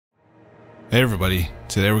Hey everybody,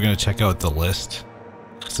 today we're going to check out The List.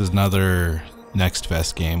 This is another Next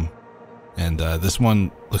Fest game, and this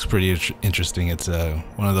one looks pretty interesting. It's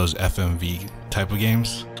one of those FMV type of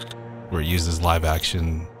games where it uses live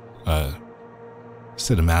action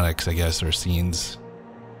cinematics, I guess, or scenes,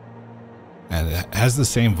 and it has the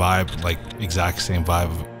same vibe, like exact same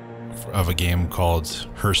vibe of a game called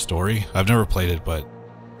Her Story. I've never played it, but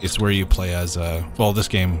it's where you play as this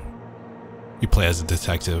game you play as a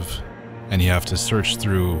detective, and you have to search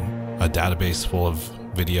through a database full of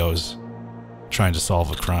videos trying to solve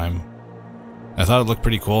a crime. I thought it looked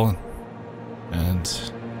pretty cool,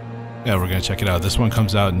 and yeah, we're gonna check it out. This one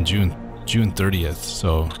comes out in June 30th,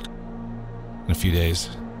 so in a few days.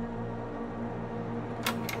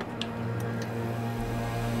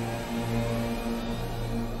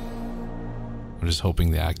 I'm just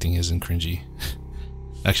hoping the acting isn't cringy.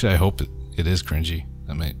 Actually, I hope it is cringy.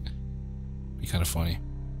 That might be kind of funny.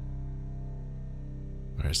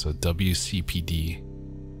 Alright, so WCPD.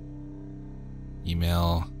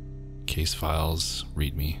 Email, case files,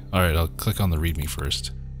 readme. Alright, I'll click on the readme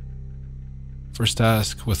first. First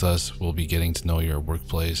task with us will be getting to know your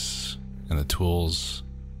workplace and the tools.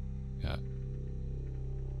 Yeah.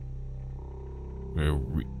 We're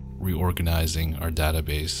reorganizing our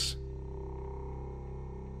database.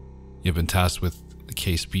 You've been tasked with the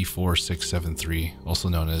case B4673, also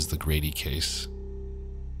known as the Grady Case.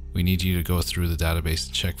 We need you to go through the database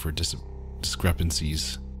and check for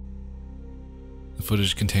discrepancies. The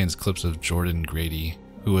footage contains clips of Jordan Grady,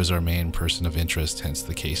 who is our main person of interest, hence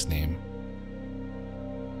the case name.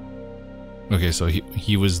 Okay, so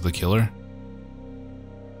he was the killer?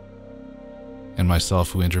 And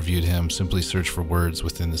myself, who interviewed him, simply search for words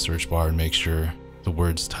within the search bar and make sure the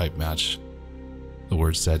words type match the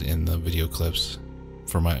words said in the video clips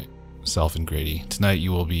for myself and Grady. Tonight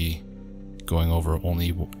you will be going over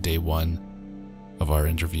only day one of our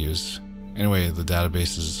interviews. Anyway, the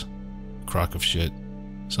database is a crock of shit,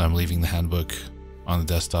 so I'm leaving the handbook on the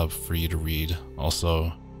desktop for you to read.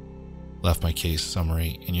 Also, left my case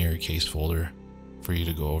summary in your case folder for you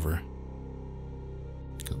to go over.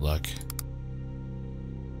 Good luck.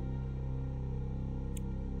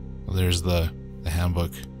 Well, there's the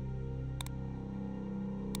handbook.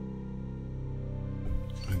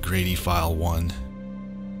 Grady File 1.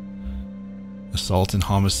 Assault and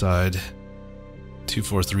homicide,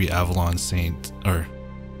 243 Avalon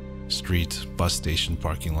Street, bus station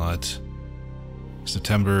parking lot.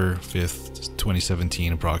 September 5th,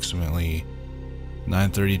 2017, approximately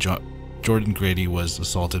 9:30, Jordan Grady was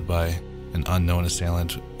assaulted by an unknown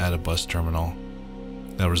assailant at a bus terminal.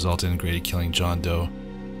 That resulted in Grady killing John Doe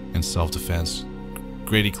in self-defense.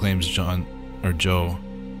 Grady claims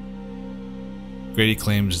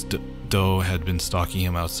Doe had been stalking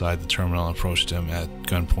him outside the terminal and approached him at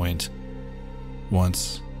gunpoint.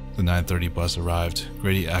 Once the 9:30 bus arrived,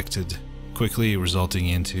 Grady acted quickly, resulting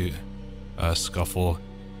into a scuffle,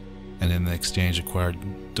 and in the exchange acquired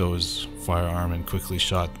Doe's firearm and quickly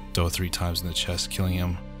shot Doe 3 times in the chest, killing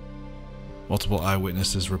him. Multiple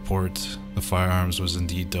eyewitnesses report the firearms was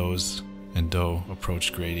indeed Doe's, and Doe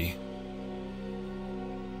approached Grady.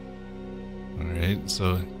 Alright,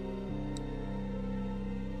 so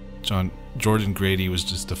Jordan Grady was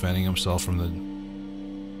just defending himself from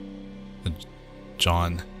the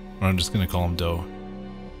John, or I'm just gonna call him Doe,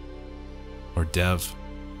 or Dev.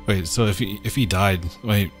 Wait, so if he died,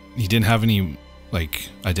 wait, he didn't have any like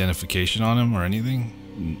identification on him or anything?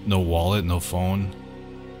 No wallet, no phone.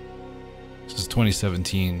 This is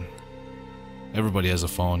 2017. Everybody has a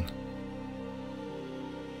phone.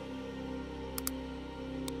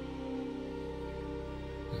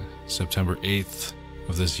 September 8th.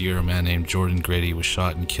 Of this year, a man named Jordan Grady was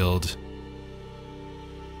shot and killed.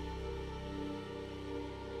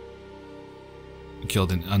 He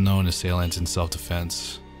killed an unknown assailant in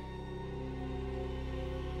self-defense.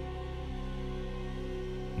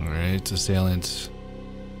 Alright, assailant.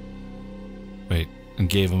 Wait, and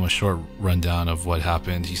gave him a short rundown of what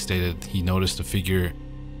happened. He stated he noticed a figure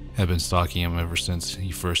had been stalking him ever since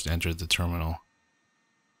he first entered the terminal.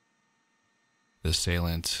 The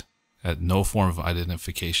assailant had no form of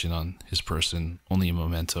identification on his person, only a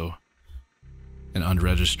memento, an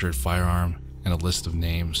unregistered firearm, and a list of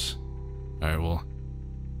names. Alright, well,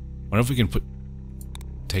 what if we can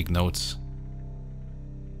take notes?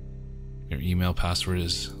 Your email password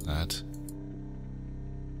is that.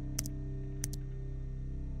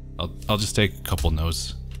 I'll just take a couple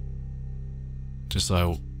notes, just so I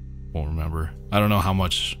won't remember. I don't know how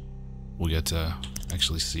much we'll get to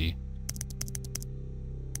actually see.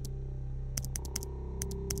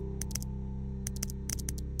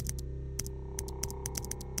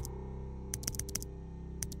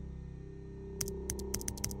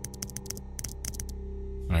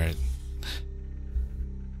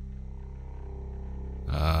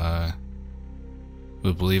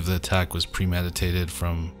 We believe the attack was premeditated.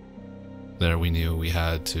 From there, we knew we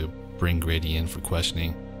had to bring Grady in for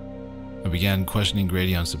questioning. I began questioning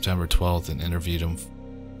Grady on September 12th and interviewed him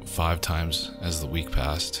 5 times as the week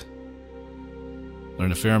passed.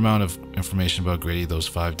 Learned a fair amount of information about Grady those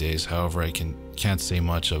 5 days. However, I can't say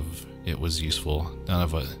much of it was useful. None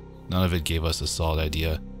of it gave us a solid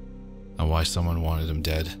idea on why someone wanted him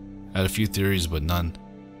dead. I had a few theories, but none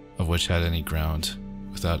of which had any ground.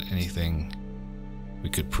 Without anything we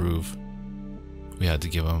could prove, we had to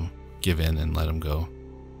give in and let him go.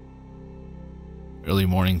 Early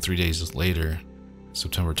morning, 3 days later,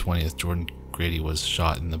 September 20th, Jordan Grady was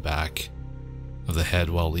shot in the back of the head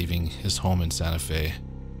while leaving his home in Santa Fe.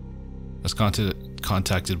 I was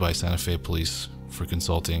contacted by Santa Fe police for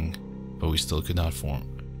consulting, but we still could not form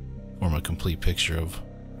a complete picture of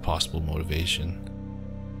possible motivation.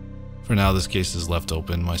 For now, this case is left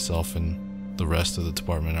open. Myself and the rest of the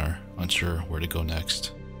department are unsure where to go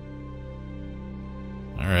next.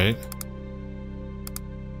 All right.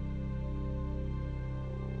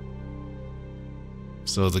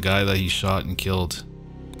 So the guy that he shot and killed,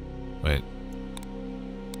 wait,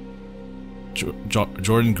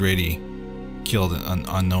 Jordan Grady killed an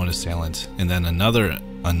unknown assailant, and then another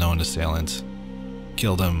unknown assailant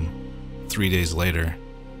killed him 3 days later.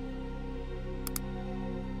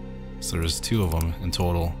 So there's 2 of them in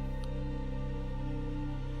total.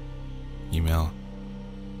 Email.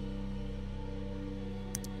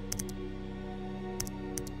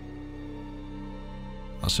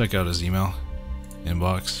 I'll check out his email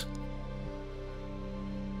inbox.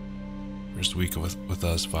 First week with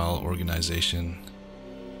us, file organization.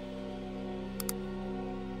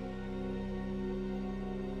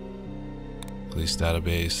 Police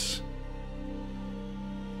database.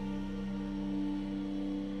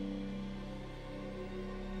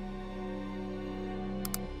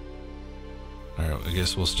 Alright, I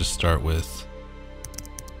guess we'll just start with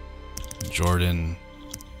Jordan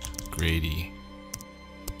Grady.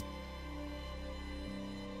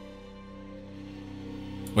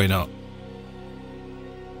 Wait, no.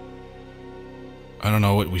 I don't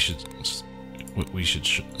know what we should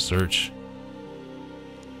search.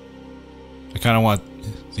 I kind of want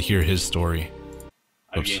to hear his story.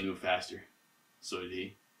 I began to move faster. So did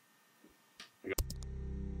he.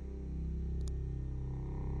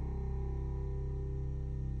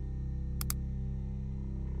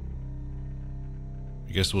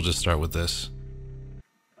 I guess we'll just start with this.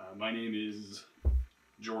 My name is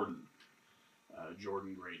Jordan.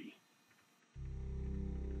 Jordan Grady.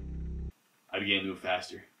 I began to move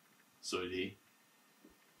faster. So did he.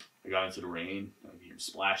 I got into the rain. I could hear him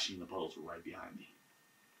splashing. The puddles were right behind me.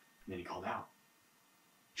 And then he called out,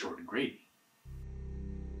 Jordan Grady.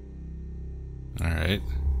 All right.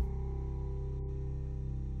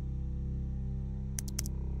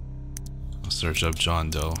 I'll search up John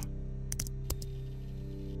Doe.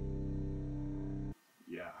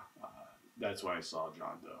 Yeah, that's why I saw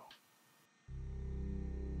John Doe.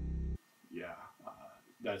 Yeah,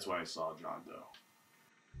 that's why I saw John Doe.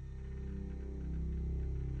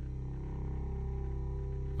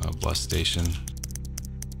 A bus station.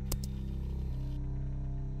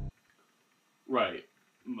 Right.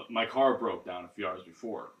 My car broke down a few hours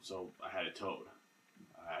before, so I had it towed.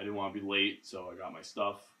 I didn't want to be late, so I got my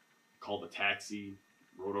stuff, called a taxi,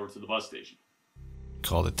 rode over to the bus station.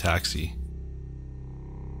 Called a taxi?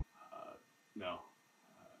 No,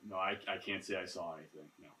 I can't say I saw anything,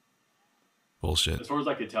 no. Bullshit. As far as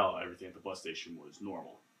I could tell, everything at the bus station was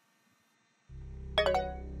normal.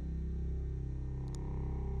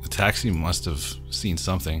 The taxi must have seen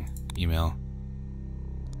something. Email.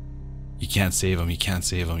 You can't save him, you can't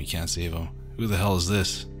save him, you can't save him. Who the hell is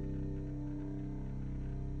this?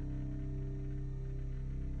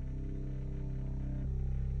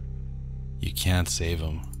 You can't save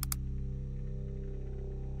him.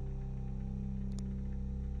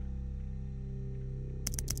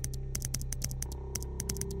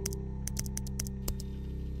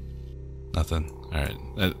 Nothing. Alright.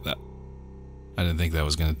 I didn't think that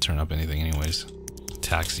was going to turn up anything anyways.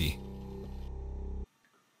 Taxi.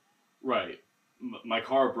 Right. My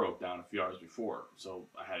car broke down a few hours before, so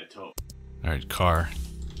I had it towed. Alright, car.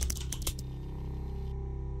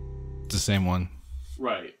 It's the same one.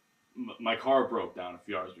 Right. My car broke down a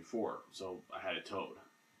few hours before, so I had it towed.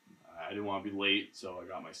 I didn't want to be late, so I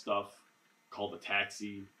got my stuff, called a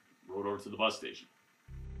taxi, rode over to the bus station.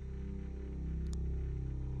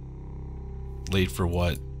 Late for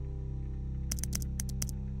what?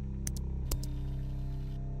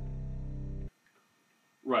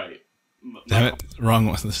 Right. Damn it, wrong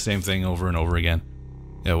one. The same thing over and over again.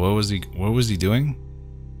 Yeah, what was he doing?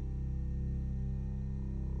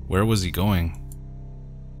 Where was he going?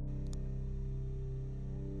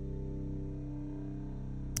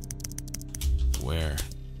 Where?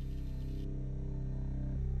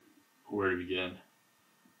 Where to begin?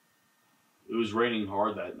 It was raining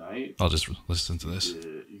hard that night. I'll just listen to this.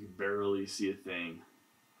 You could barely see a thing.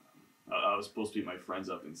 I was supposed to meet my friends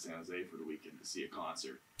up in San Jose for the weekend to see a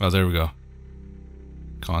concert. Oh, there we go.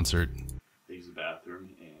 Concert. I used the bathroom,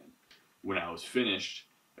 and when I was finished,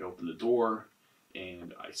 I opened the door,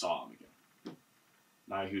 and I saw him again.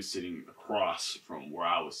 Now he was sitting across from where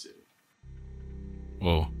I was sitting.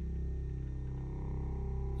 Whoa.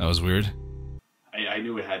 That was weird. I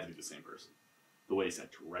knew it had to be the same person. The way he sat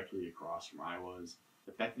directly across from where I was.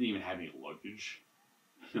 The fact that he didn't even have any luggage.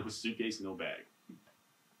 No suitcase, no bag.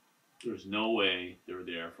 There's no way they were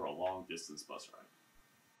there for a long distance bus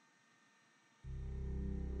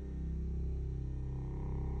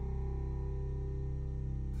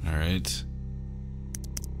ride. Alright.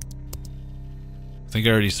 I think I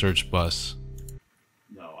already searched bus.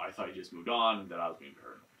 No, I thought he just moved on, that I was being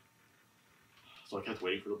paranoid. So I kept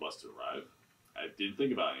waiting for the bus to arrive. I didn't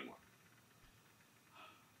think about it anymore.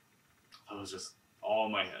 That was just all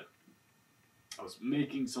in my head. I was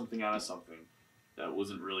making something out of something that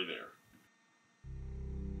wasn't really there.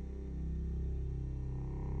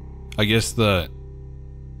 I guess the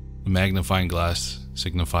magnifying glass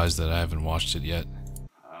signifies that I haven't watched it yet.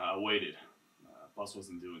 I waited. Bus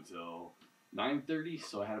wasn't due until 9:30,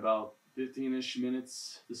 so I had about 15-ish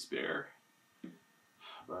minutes to spare.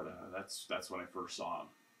 But that's when I first saw him.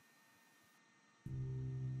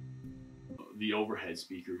 The overhead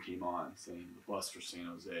speaker came on saying the bus for San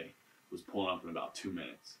Jose was pulling up in about 2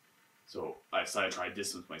 minutes. So I decided to try to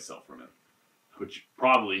distance myself from him, which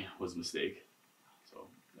probably was a mistake. So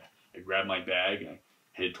I grabbed my bag and I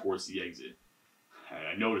headed towards the exit. And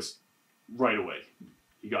I noticed right away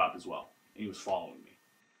he got up as well, and he was following me.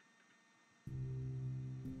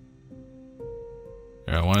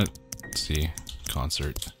 Here, I want to see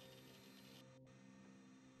concert.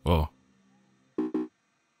 Whoa.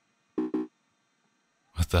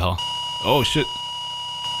 What the hell? Oh shit.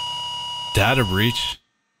 Data breach.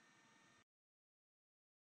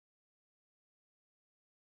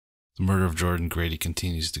 The murder of Jordan Grady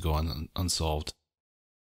continues to go unsolved.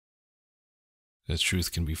 The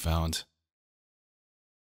truth can be found.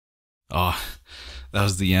 Oh, that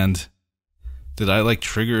was the end. Did I like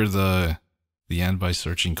trigger the end by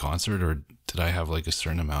searching concert, or did I have like a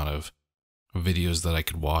certain amount of videos that I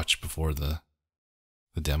could watch before the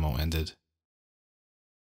demo ended?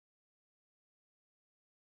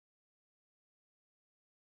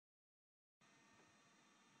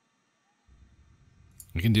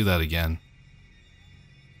 We can do that again.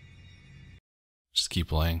 Just keep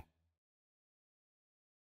playing.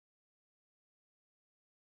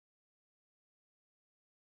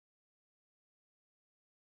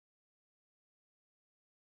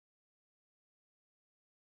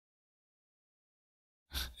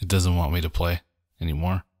 It doesn't want me to play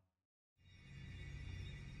anymore.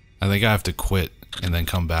 I think I have to quit and then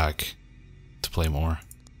come back to play more.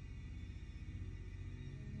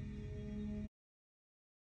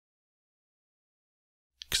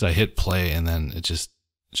 Because I hit play and then it just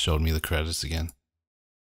showed me the credits again.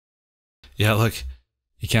 Yeah, look,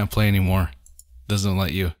 you can't play anymore. Doesn't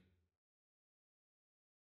let you.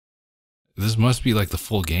 This must be like the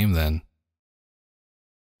full game then.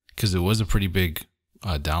 Because it was a pretty big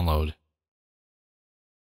download.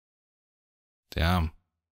 Damn.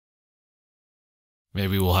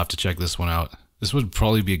 Maybe we'll have to check this one out. This would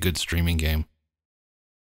probably be a good streaming game.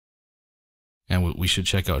 And we should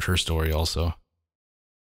check out her story also.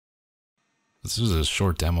 This was a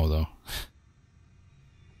short demo though.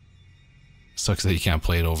 Sucks that you can't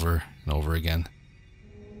play it over and over again.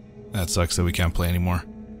 That sucks that we can't play anymore.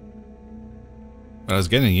 But I was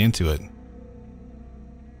getting into it.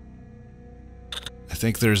 I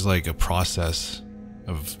think there's like a process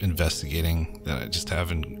of investigating that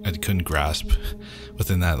I couldn't grasp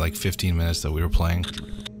within that like 15 minutes that we were playing.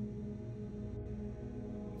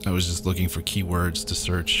 I was just looking for keywords to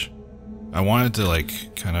search. I wanted to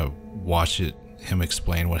like kind of watch him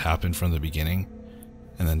explain what happened from the beginning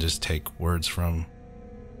and then just take words from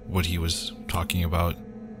what he was talking about,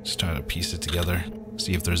 just try to piece it together,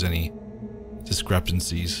 see if there's any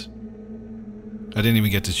discrepancies. I didn't even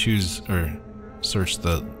get to choose or search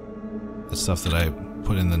the stuff that I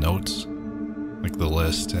put in the notes, like the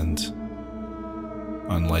list and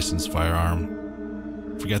unlicensed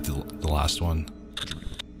firearm. Forget the last one.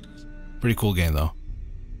 Pretty cool game though.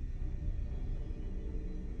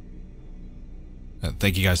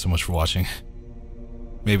 Thank you guys so much for watching.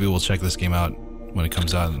 Maybe we'll check this game out when it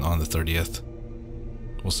comes out on the 30th.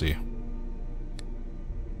 We'll see.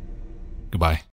 Goodbye.